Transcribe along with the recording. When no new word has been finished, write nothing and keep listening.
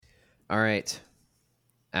All right.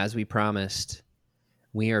 As we promised,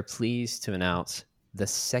 we are pleased to announce the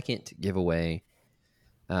second giveaway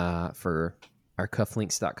for our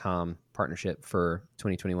cufflinks.com partnership for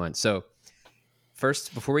 2021. So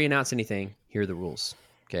first, before we announce anything, here are the rules.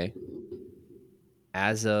 Okay.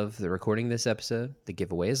 As of the recording of this episode, the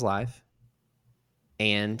giveaway is live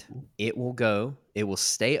and it will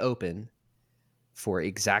stay open for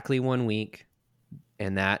exactly 1 week.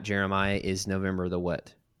 And that, Jeremiah, is November the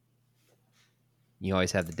what? You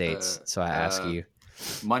always have the dates, so I ask you.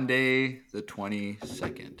 Monday the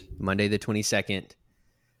 22nd. Monday the 22nd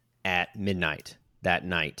at midnight that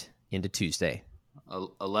night into Tuesday.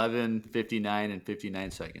 11:59 and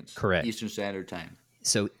 59 seconds. Correct. Eastern Standard Time.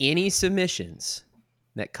 So any submissions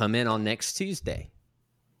that come in on next Tuesday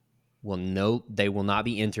they will not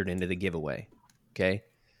be entered into the giveaway. Okay?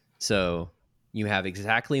 So you have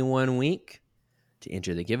exactly 1 week to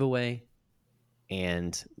enter the giveaway,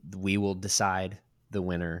 and we will decide the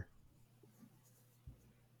winner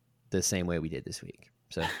the same way we did this week.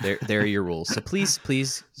 So there are your rules. So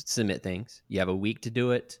please submit things. You have a week to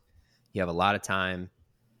do it. You have a lot of time.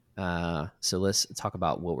 So let's talk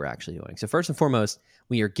about what we're actually doing. So first and foremost,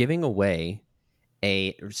 we are giving away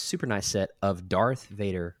a super nice set of Darth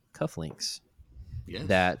Vader cufflinks. Yes.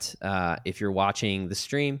 That if you're watching the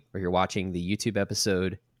stream or you're watching the YouTube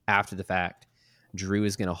episode after the fact, Drew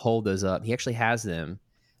is going to hold those up. He actually has them.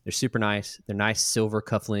 They're super nice. They're nice silver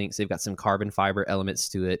cufflinks. They've got some carbon fiber elements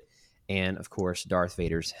to it. And, of course, Darth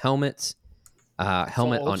Vader's helmet.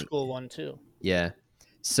 Helmet old school one, too. Yeah.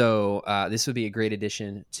 So this would be a great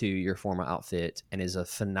addition to your formal outfit and is a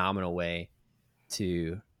phenomenal way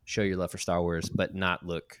to show your love for Star Wars, but not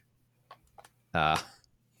look bad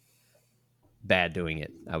doing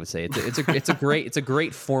it. I would say it's a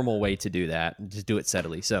great formal way to do that. Just do it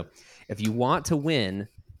subtly. So if you want to win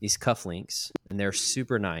these cufflinks, and they're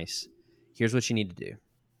super nice, here's what you need to do.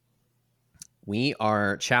 We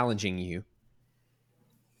are challenging you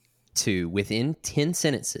to, within 10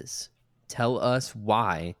 sentences, tell us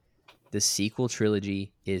why the sequel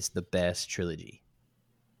trilogy is the best trilogy.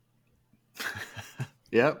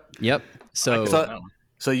 Yep.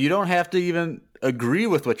 So you don't have to even agree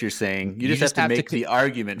with what you're saying. You just have to make the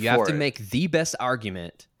argument for it. You have to make the best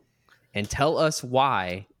argument and tell us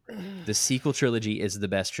why the sequel trilogy is the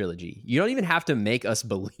best trilogy. You don't even have to make us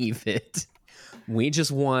believe it. We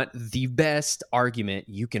just want the best argument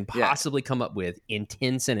you can possibly come up with in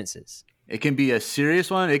 10 sentences. It can be a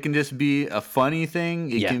serious one. It can just be a funny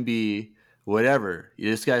thing. It can be whatever.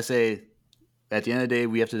 You just got to say, at the end of the day,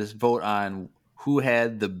 we have to just vote on who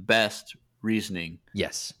had the best reasoning.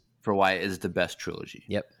 Yes. For why it is the best trilogy.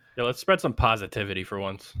 Yep. Yeah, let's spread some positivity for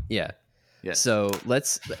once. Yeah. Yes. So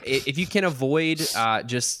if you can avoid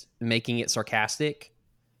just making it sarcastic,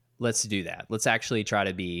 let's do that. Let's actually try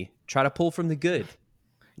to pull from the good.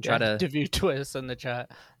 View twist in the chat.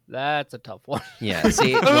 That's a tough one. Yeah.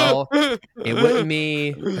 See, well, it wouldn't be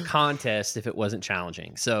a contest if it wasn't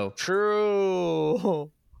challenging. So true.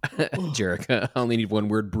 Jericho, I only need one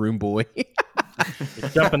word, broom boy. You're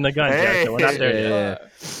jumping the gun, Jericho. We're not there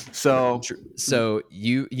yet. So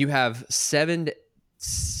you have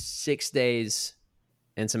 6 days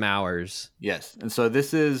and some hours. Yes. And so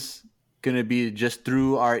this is going to be just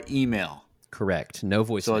through our email. Correct. No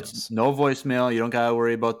voicemails. So it's no voicemail. You don't got to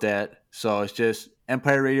worry about that. So it's just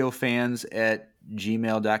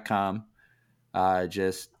EmpireRadioFans@gmail.com.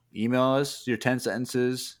 Just email us your 10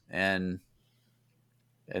 sentences and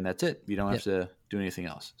that's it. You don't have to do anything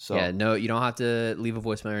else. So yeah, no, you don't have to leave a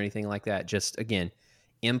voicemail or anything like that. Just, again,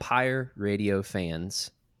 Empire Radio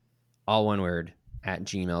Fans, all one word,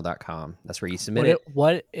 @gmail.com. That's where you submit it.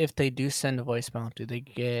 What if they do send a voicemail?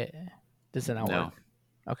 Does it not work?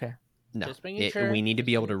 Okay. No. Just making sure. We need to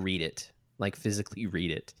be able to read it, like physically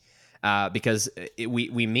read it. Because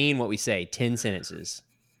we mean what we say, 10 sentences.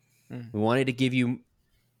 We wanted to give you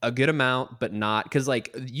a good amount, but not, because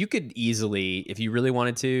like you could easily, if you really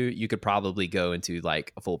wanted to, you could probably go into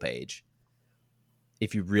like a full page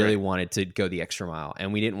if you really wanted to go the extra mile,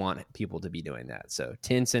 and we didn't want people to be doing that. So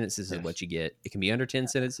 10 sentences is what you get. It can be under 10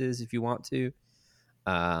 sentences if you want to,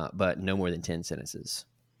 but no more than 10 sentences.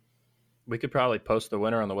 We could probably post the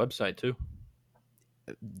winner on the website too.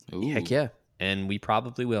 Ooh. Heck yeah, and we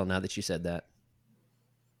probably will now that you said that.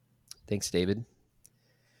 Thanks, David.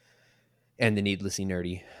 And the Needlessly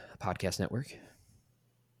Nerdy Podcast Network.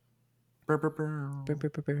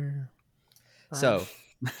 So,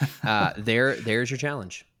 there's your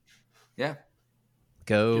challenge. Yeah.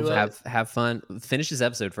 Go have fun. Finish this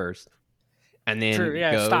episode first, and then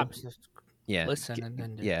go. Stop. Yeah. Listen and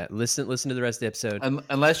then listen to the rest of the episode.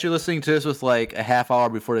 Unless you're listening to this with like a half hour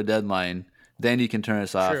before the deadline, then you can turn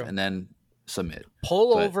us off and then submit.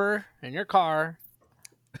 Pull over in your car,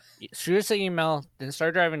 shoot us an email, then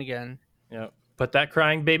start driving again. Yeah. Put that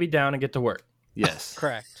crying baby down and get to work. Yes.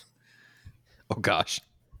 Correct. Oh gosh.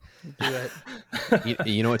 Do it.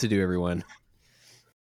 You know what to do, everyone.